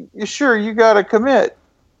mean, sure, you got to commit.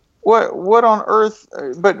 What on earth?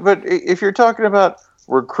 But if you're talking about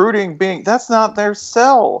recruiting that's not their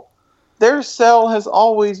sell. Their sell has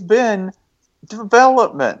always been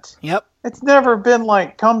development. Yep. It's never been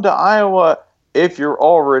like, come to Iowa if you're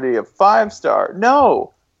already a 5-star.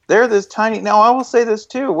 No, they're this tiny. Now, I will say this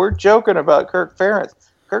too. We're joking about Kirk Ferentz.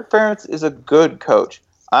 Kirk Ferentz is a good coach.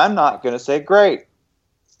 I'm not going to say great.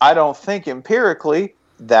 I don't think empirically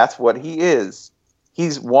that's what he is.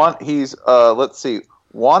 He's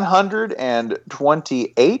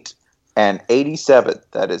 128 and 87.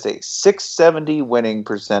 That is a 670 winning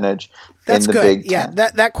percentage in the Big Ten. Yeah,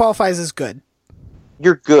 that qualifies as good.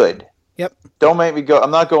 You're good. Yep. Don't make me go.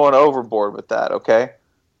 I'm not going overboard with that, okay?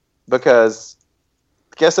 Because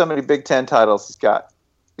guess how many Big Ten titles he's got?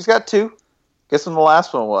 He's got 2. Guess when the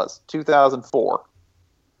last one was? 2004.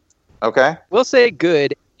 Okay? We'll say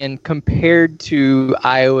good, and compared to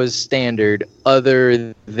Iowa's standard,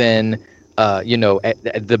 other than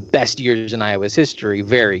the best years in Iowa's history,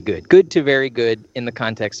 very good. Good to very good in the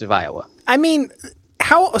context of Iowa. I mean,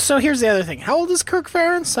 so here's the other thing. How old is Kirk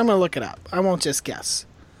Ferentz? I'm going to look it up. I won't just guess.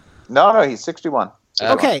 No, he's 61.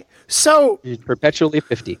 Okay, so He's perpetually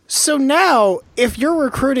 50. So now, if you're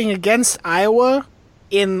recruiting against Iowa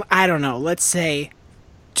in, I don't know, let's say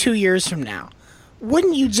 2 years from now,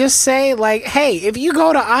 wouldn't you just say, like, hey, if you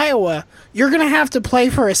go to Iowa, you're going to have to play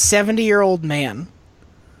for a 70-year-old man?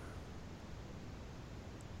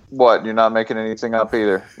 What? You're not making anything up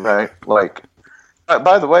either, right? Like,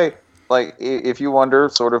 by the way, like, if you wonder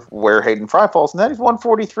sort of where Hayden Fry falls, and that he's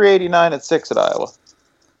 143.89 at 6 at Iowa.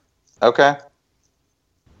 Okay?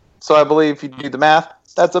 So I believe if you do the math,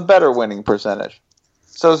 that's a better winning percentage.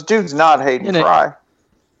 So this dude's not Hayden Fry.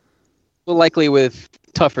 Well, likely with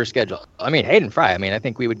tougher schedule. I mean, Hayden Fry, I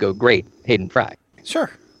think we would go great Hayden Fry.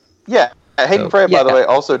 Sure. Yeah. Hayden Fry, by the way,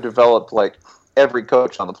 also developed, like, every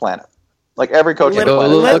coach on the planet. Like, every coach on the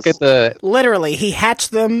planet. Look at the... Literally, he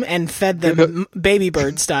hatched them and fed them baby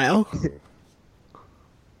bird style.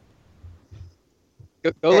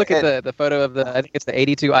 Go look at the photo of I think it's the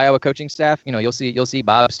 82 Iowa coaching staff. You'll see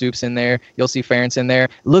Bob Stoops in there. You'll see Ferentz in there.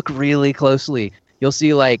 Look really closely. You'll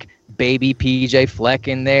see like baby PJ Fleck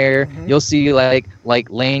in there. Mm-hmm. You'll see like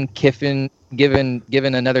Lane Kiffin giving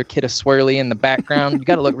another kid a swirly in the background. You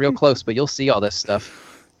got to look real close, but you'll see all this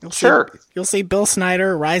stuff. You'll see Bill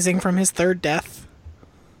Snyder rising from his third death.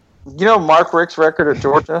 You know Mark Richt's record at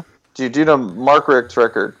Georgia? Do you know Mark Richt's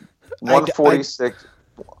record? 146.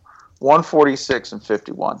 146 and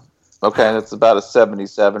 51. Okay, that's about a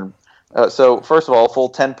 77. So, first of all, a full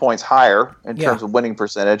 10 points higher in terms of winning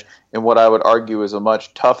percentage in what I would argue is a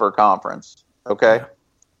much tougher conference. Okay? Yeah.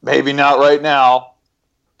 Maybe not right now,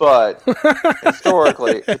 but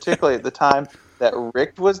historically, particularly at the time that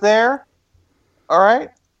Richt was there, all right?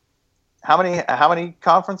 How many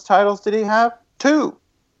conference titles did he have? 2.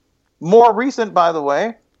 More recent, by the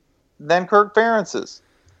way, than Kirk Ferentz's.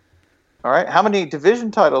 All right. How many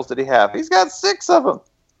division titles did he have? He's got 6 of them.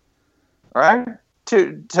 All right.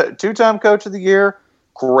 Two-time coach of the year.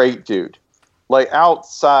 Great dude. Like,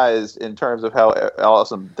 outsized in terms of how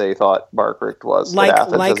awesome they thought Mark Richt was.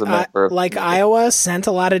 Like Iowa sent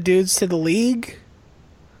a lot of dudes to the league.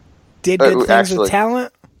 Did good things with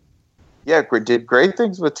talent. Yeah, did great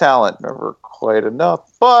things with talent. Never quite enough.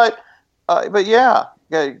 But yeah.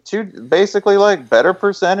 Yeah, basically like better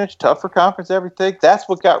percentage, tougher conference, everything. That's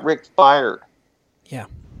what got Richt fired. Yeah,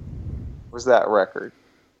 was that record.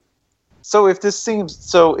 So if there's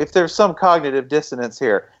some cognitive dissonance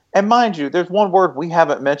here, and mind you, there's one word we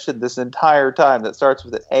haven't mentioned this entire time that starts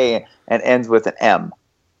with an A and ends with an M.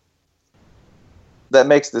 That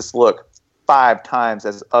makes this look 5 times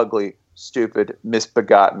as ugly, stupid,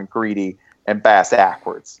 misbegotten, greedy, and bass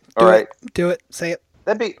backwards. All right, do it. Say it.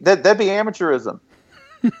 That'd be amateurism.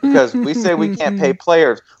 Because we say we can't pay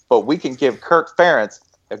players, but we can give Kirk Ferentz,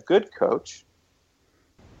 a good coach,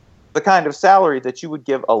 the kind of salary that you would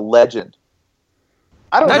give a legend.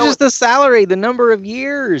 I don't know. Not just the salary, the number of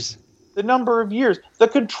years. The number of years. The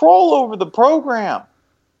control over the program.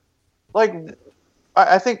 Like,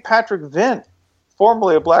 I think Patrick Vint,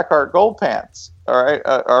 formerly of Blackheart Gold Pants, all right,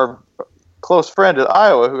 our close friend at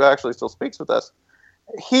Iowa who actually still speaks with us,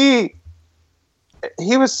 he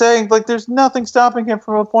was saying, like, there's nothing stopping him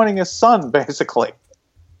from appointing his son, basically,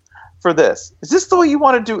 for this. Is this the way you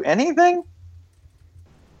want to do anything?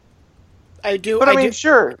 I do. But I mean,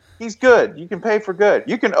 sure, he's good. You can pay for good.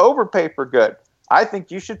 You can overpay for good. I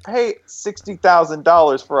think you should pay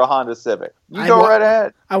 $60,000 for a Honda Civic. You go right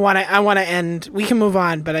ahead. I want to end. We can move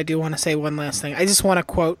on, but I do want to say one last thing. I just want to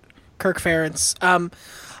quote Kirk Ferentz.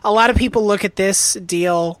 A lot of people look at this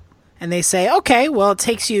deal and they say, okay, well,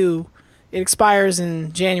 it expires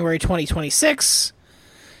in January 2026,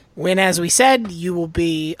 when, as we said, you will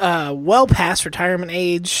be well past retirement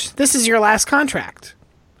age. This is your last contract.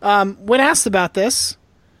 When asked about this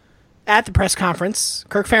at the press conference,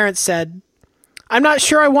 Kirk Ferentz said, I'm not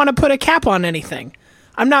sure I want to put a cap on anything.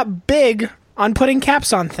 I'm not big on putting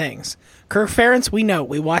caps on things. Kirk Ferentz, we know.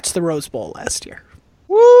 We watched the Rose Bowl last year.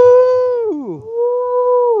 Woo!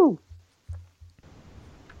 Woo!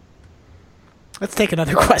 Let's take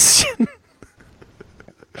another question.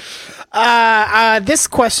 This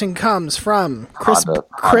question comes from Honda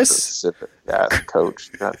Civic. Yeah,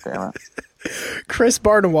 coach. God damn it. Chris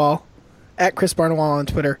Barnwell, at Chris Barnwell on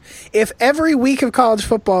Twitter. If every week of college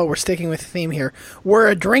football, we're sticking with the theme here, were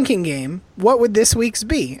a drinking game, what would this week's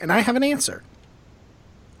be? And I have an answer.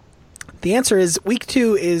 The answer is week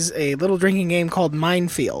 2 is a little drinking game called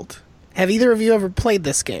Minefield. Have either of you ever played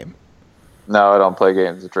this game? No, I don't play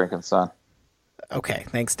games of drinking, son. Okay,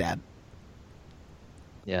 thanks, Dad.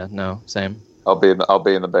 Yeah, no, same. I'll be in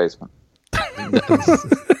the basement.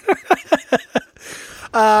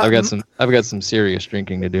 I've got some serious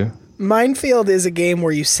drinking to do. Minefield is a game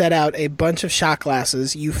where you set out a bunch of shot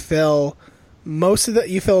glasses. You fill a bunch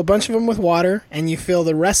of them with water, and you fill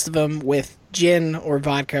the rest of them with gin or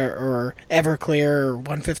vodka or Everclear or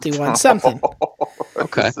 151 something.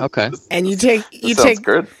 Okay. And you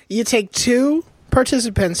take 2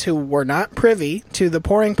 participants who were not privy to the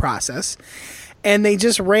pouring process, and they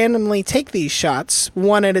just randomly take these shots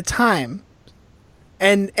one at a time.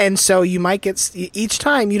 And so you might get, each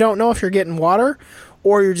time you don't know if you're getting water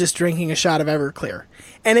or you're just drinking a shot of Everclear.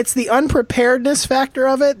 And it's the unpreparedness factor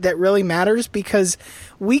of it that really matters, because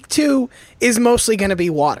week 2 is mostly going to be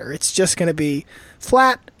water. It's just going to be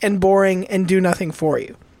flat and boring and do nothing for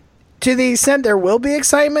you. To the extent there will be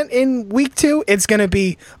excitement in week 2, it's going to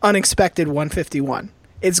be unexpected 151.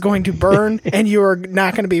 It's going to burn, and you are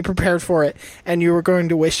not going to be prepared for it, and you are going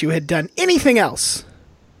to wish you had done anything else.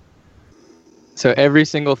 So every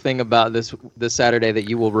single thing about this Saturday that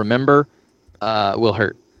you will remember will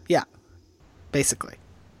hurt. Yeah, basically.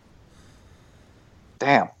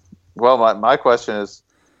 Damn. Well, my question is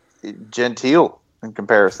genteel in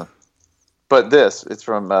comparison. But it's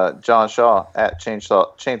from John Shaw at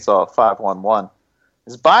Chainsaw511.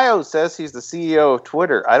 His bio says he's the CEO of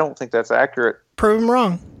Twitter. I don't think that's accurate. Prove him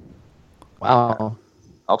wrong. Wow.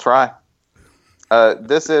 I'll try.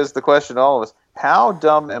 This is the question to all of us. How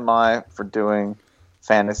dumb am I for doing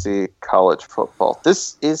fantasy college football?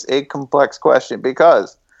 This is a complex question,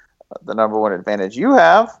 because the number one advantage you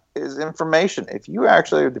have is information. If you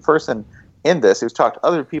actually are the person in this who's talked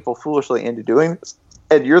other people foolishly into doing this,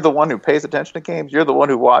 and you're the one who pays attention to games, you're the one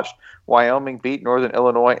who watched Wyoming beat Northern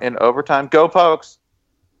Illinois in overtime, go Pokes,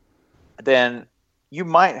 then you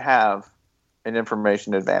might have an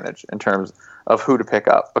information advantage in terms of who to pick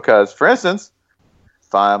up. Because, for instance,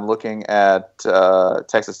 if I'm looking at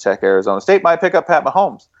Texas Tech, Arizona State, might pick up Pat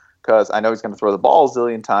Mahomes, because I know he's going to throw the ball a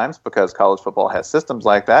zillion times, because college football has systems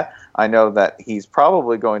like that. I know that he's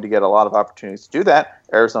probably going to get a lot of opportunities to do that.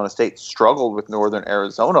 Arizona State struggled with Northern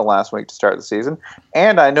Arizona last week to start the season.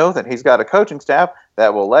 And I know that he's got a coaching staff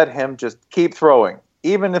that will let him just keep throwing,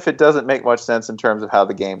 even if it doesn't make much sense in terms of how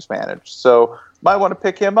the game's managed. So might want to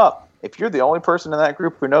pick him up. If you're the only person in that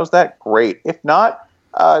group who knows that, great. If not,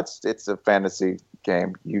 it's a fantasy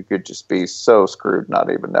game. You could just be so screwed,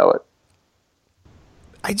 not even know it.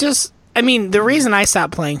 The reason I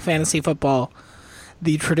stopped playing fantasy football,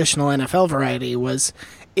 the traditional NFL variety, was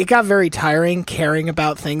it got very tiring caring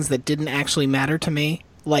about things that didn't actually matter to me,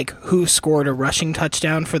 like who scored a rushing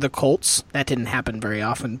touchdown for the Colts. That didn't happen very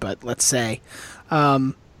often, but let's say.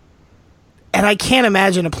 And I can't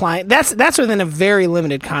imagine applying. That's within a very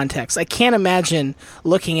limited context. I can't imagine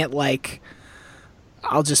looking at, like,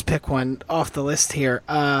 I'll just pick one off the list here.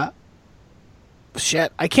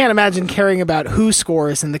 Shit. I can't imagine caring about who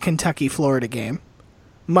scores in the Kentucky-Florida game,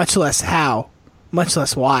 much less how, much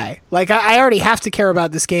less why. Like, I already have to care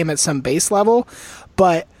about this game at some base level,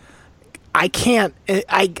 but I can't.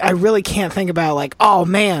 I really can't think about, like, oh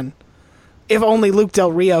man, if only Luke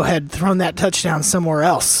Del Rio had thrown that touchdown somewhere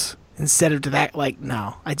else instead of to that. Like,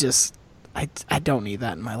 no, I don't need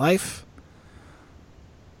that in my life.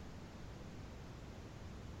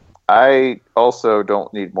 I also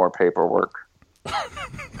don't need more paperwork.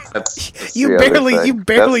 That's you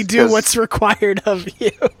barely do what's required of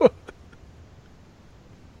you.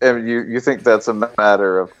 And you think that's a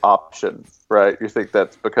matter of option, right? You think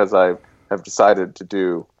that's because I have decided to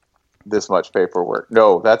do this much paperwork.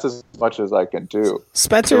 No, that's as much as I can do.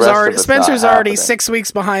 Spencer's already 6 weeks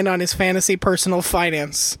behind on his fantasy personal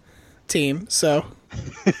finance team, so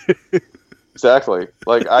exactly.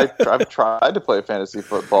 Like I've tried to play fantasy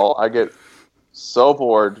football. I get so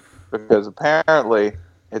bored because apparently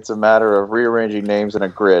it's a matter of rearranging names in a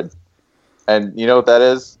grid. And you know what that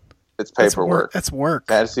is? It's paperwork. That's work.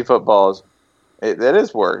 Fantasy football is that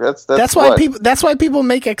is work. That's why people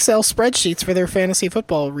make Excel spreadsheets for their fantasy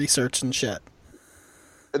football research and shit.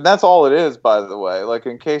 And that's all it is, by the way. Like,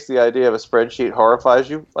 in case the idea of a spreadsheet horrifies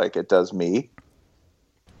you, like it does me,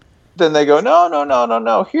 then they go,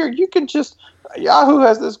 no. Here, you can just Yahoo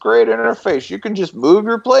has this great interface. You can just move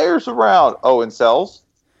your players around. Oh, in cells.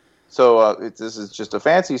 So this is just a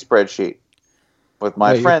fancy spreadsheet with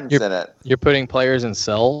my friends in it. You're putting players in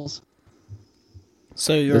cells.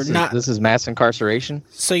 So this is mass incarceration.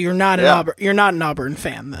 So you're not an Auburn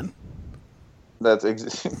fan then.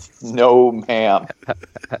 That's no, ma'am.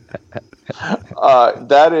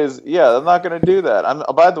 That is, I'm not going to do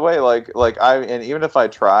that. By the way, and even if I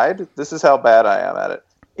tried, this is how bad I am at it.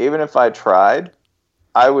 Even if I tried,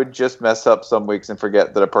 I would just mess up some weeks and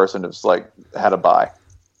forget that a person has had a bye.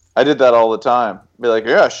 I did that all the time. Be like,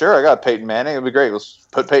 yeah, sure, I got Peyton Manning. It'd be great. Let's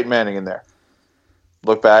put Peyton Manning in there.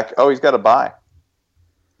 Look back. Oh, he's got a bye.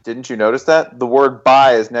 Didn't you notice that? The word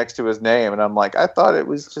bye is next to his name. And I'm like, I thought it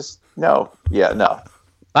was just, no. Yeah, no.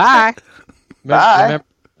 Bye. Bye. Remember,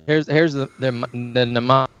 here's the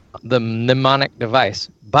mnemonic device.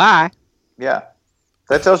 Bye. Yeah.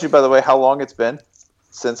 That tells you, by the way, how long it's been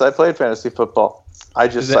since I played fantasy football. I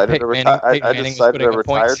just cited a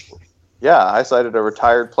retired. Yeah, I cited a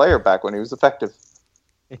retired player back when he was effective.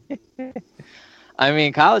 I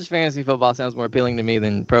mean, college fantasy football sounds more appealing to me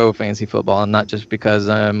than pro fantasy football, and not just because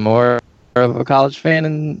I'm more of a college fan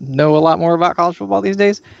and know a lot more about college football these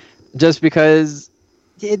days, just because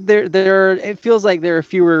it feels like there are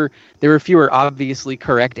fewer obviously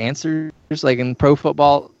correct answers. Like in pro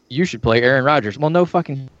football, you should play Aaron Rodgers. Well, no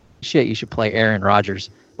fucking shit, you should play Aaron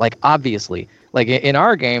Rodgers. Like, obviously. Like in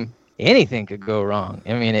our game, anything could go wrong.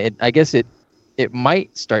 I mean, I guess it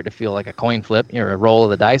might start to feel like a coin flip, a roll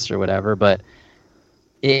of the dice or whatever, but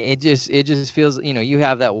it just feels, you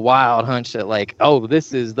have that wild hunch that, like, oh,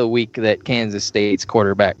 this is the week that Kansas State's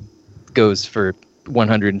quarterback goes for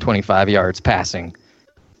 125 yards passing,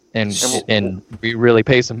 and we really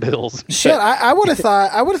pay some bills. Shit, I would have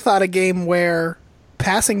thought a game where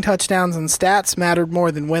passing touchdowns and stats mattered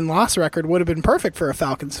more than win-loss record would have been perfect for a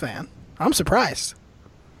Falcons fan. I'm surprised.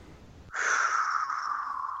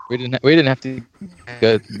 We didn't have to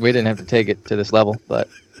take it to this level, but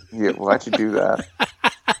yeah, why'd you do that?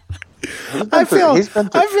 I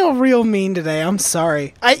feel real mean today. I'm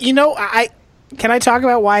sorry. Can I talk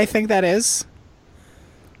about why I think that is?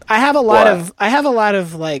 I have a lot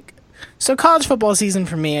of like, so college football season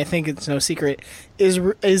for me, I think it's no secret,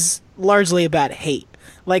 is largely about hate.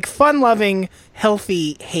 Like fun-loving,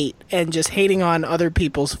 healthy hate and just hating on other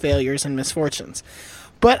people's failures and misfortunes.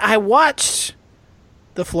 But I watched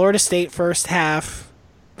the Florida State first half,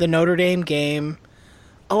 the Notre Dame game,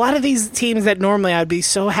 a lot of these teams that normally I'd be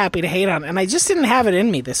so happy to hate on, and I just didn't have it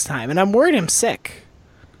in me this time, and I'm worried I'm sick.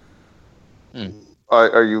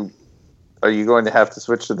 Are you going to have to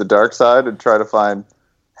switch to the dark side and try to find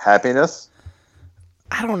happiness?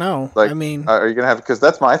 I don't know. Like, I mean, are you going to have, because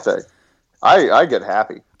that's my thing. I get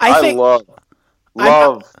happy. I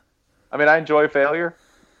enjoy failure,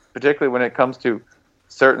 particularly when it comes to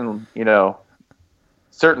certain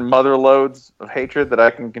mother loads of hatred that I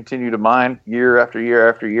can continue to mine year after year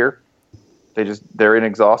after year. They're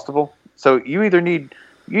inexhaustible. So you either need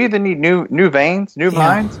new veins, new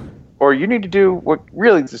minds, or you need to do what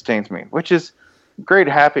really sustains me, which is great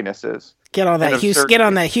happiness is. Get on that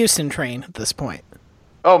Houston train at this point.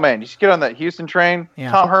 Oh man, you should get on that Houston train.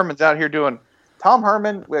 Yeah. Tom Herman's out here doing Tom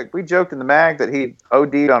Herman, we joked in the mag that he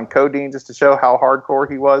OD'd on codeine just to show how hardcore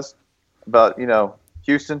he was about,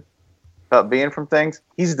 Houston, about being from things.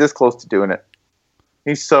 He's this close to doing it.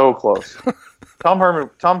 He's so close. Tom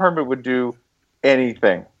Herman would do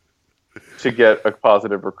anything to get a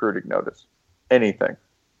positive recruiting notice. Anything.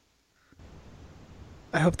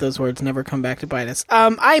 I hope those words never come back to bite us.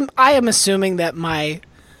 I am assuming that my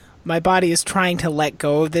body is trying to let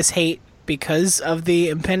go of this hate because of the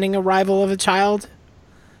impending arrival of a child,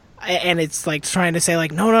 and it's like trying to say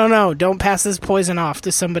like, no, don't pass this poison off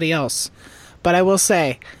to somebody else. But I will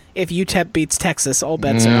say, if UTEP beats Texas, all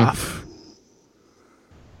bets are off.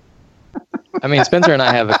 I mean, Spencer and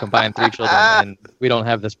I have a combined 3 children, and we don't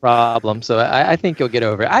have this problem, so I think you'll get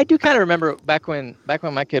over it. I do kind of remember back when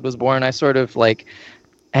my kid was born, I sort of like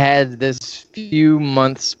had this few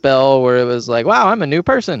month spell where it was like, wow, I'm a new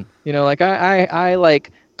person. Like I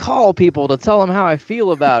like call people to tell them how I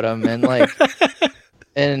feel about them, and like,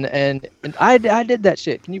 and I did that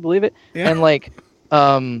shit. Can you believe it? Yeah. And like,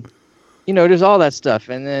 there's all that stuff,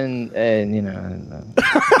 and then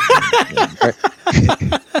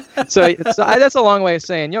so that's a long way of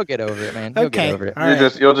saying you'll get over it, man. You'll get over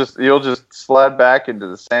it. You'll just slide back into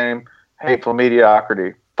the same hateful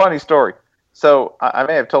mediocrity. Funny story. So I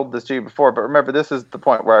may have told this to you before, but remember, this is the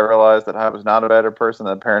point where I realized that I was not a better person,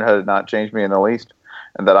 that parenthood had not changed me in the least,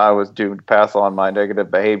 and that I was doomed to pass on my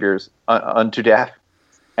negative behaviors unto death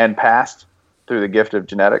and passed through the gift of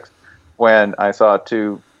genetics when I saw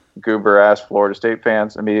 2 goober-ass Florida State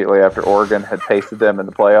fans immediately after Oregon had pasted them in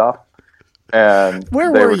the playoff. And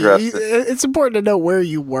where were you? It's important to know where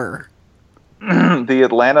you were. The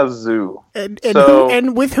Atlanta Zoo.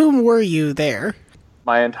 And with whom were you there?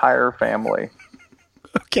 My entire family.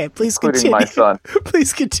 Okay, please including continue. My son.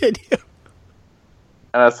 Please continue.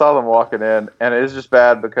 And I saw them walking in, and it was just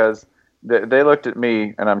bad because they looked at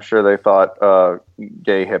me, and I'm sure they thought,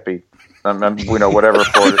 gay hippie. Whatever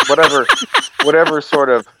sort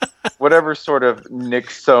of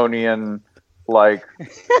Nixonian, like,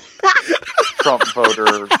 Trump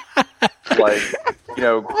voter, like,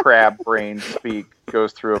 crab brain speak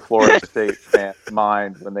goes through a Florida State fan's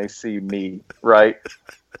mind when they see me, right?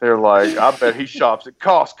 They're like, I bet he shops at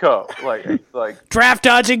Costco. Like draft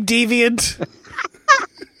dodging deviant.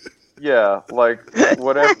 Yeah, like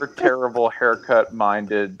whatever terrible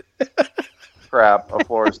haircut-minded crap a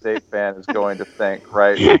Florida State fan is going to think,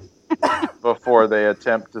 right? Before they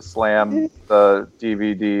attempt to slam the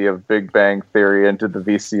DVD of Big Bang Theory into the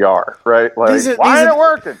VCR, right? Like, why ain't it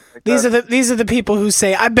working? These are the people who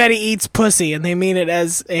say, "I bet he eats pussy," and they mean it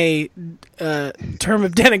as a term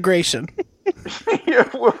of denigration. Yeah,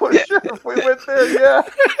 well, sure, if we went there, yeah.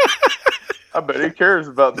 I bet he cares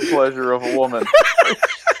about the pleasure of a woman.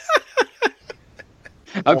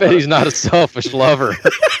 I bet he's not a selfish lover.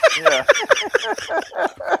 Yeah.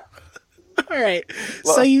 All right.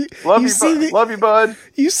 So you love you, bud.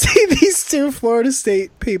 You see these 2 Florida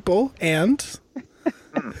State people, and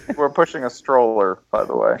we're pushing a stroller, by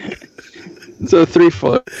the way. So 3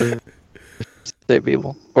 Florida State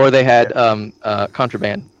people, or they had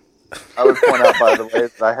contraband. I would point out, by the way,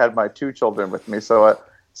 that I had my 2 children with me,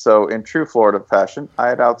 so in true Florida fashion, I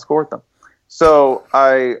had outscored them. So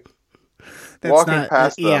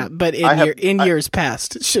past them. Yeah, but in years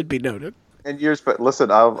past, it should be noted. In years, but listen,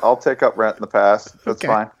 I'll take up rent in the past. That's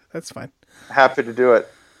fine. That's fine. Happy to do it.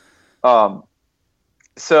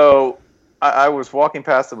 So I was walking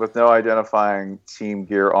past them with no identifying team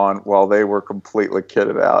gear on while they were completely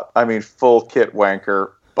kitted out. I mean, full kit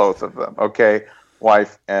wanker, both of them. Okay,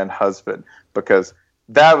 wife and husband, because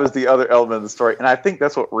that was the other element of the story, and I think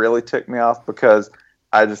that's what really ticked me off, because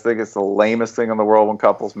I just think it's the lamest thing in the world when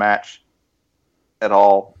couples match. At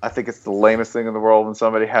all. I think it's the lamest thing in the world when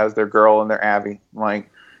somebody has their girl and their Abby.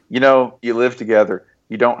 Like, you live together.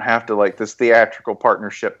 You don't have to, like, this theatrical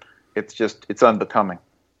partnership. It's unbecoming.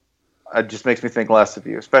 It just makes me think less of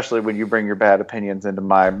you, especially when you bring your bad opinions into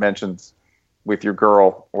my mentions with your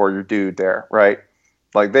girl or your dude there, right?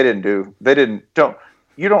 Like, you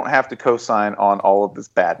don't have to co-sign on all of this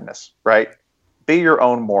badness, right? Be your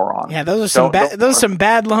own moron. Yeah, those are some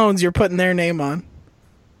bad loans you're putting their name on.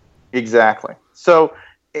 Exactly. So,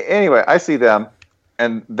 anyway, I see them,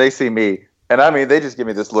 and they see me, and I mean, they just give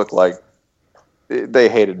me this look like they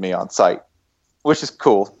hated me on sight, which is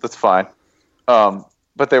cool. That's fine.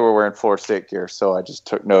 But they were wearing Florida State gear, so I just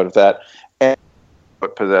took note of that. And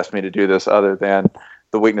what possessed me to do this other than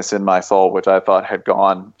the weakness in my soul, which I thought had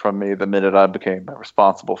gone from me the minute I became a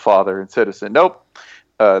responsible father and citizen. Nope.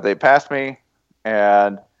 They passed me,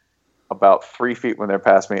 and about 3 feet when they're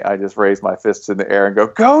past me, I just raise my fists in the air and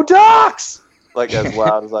go Ducks! Like, as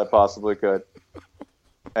loud as I possibly could.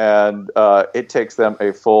 and it takes them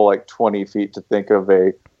a full 20 feet to think of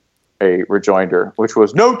a rejoinder, which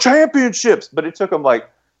was no championships. But it took them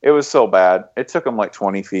it was so bad. It took them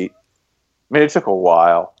 20 feet. I mean, it took a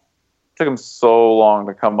while. It took them so long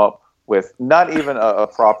to come up with not even a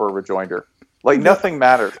proper rejoinder. Nothing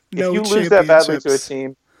mattered. No if you lose that badly to a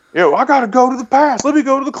team, I got to go to the past. Let me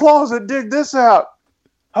go to the closet, dig this out.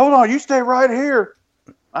 Hold on, you stay right here.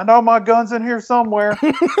 I know my gun's in here somewhere.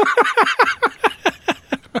 Because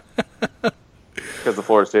the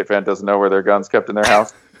Florida State fan doesn't know where their gun's kept in their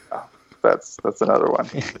house. Oh, that's another one.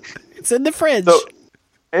 It's in the fridge. So,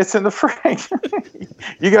 it's in the fridge.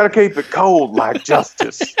 You got to keep it cold like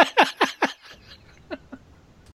justice.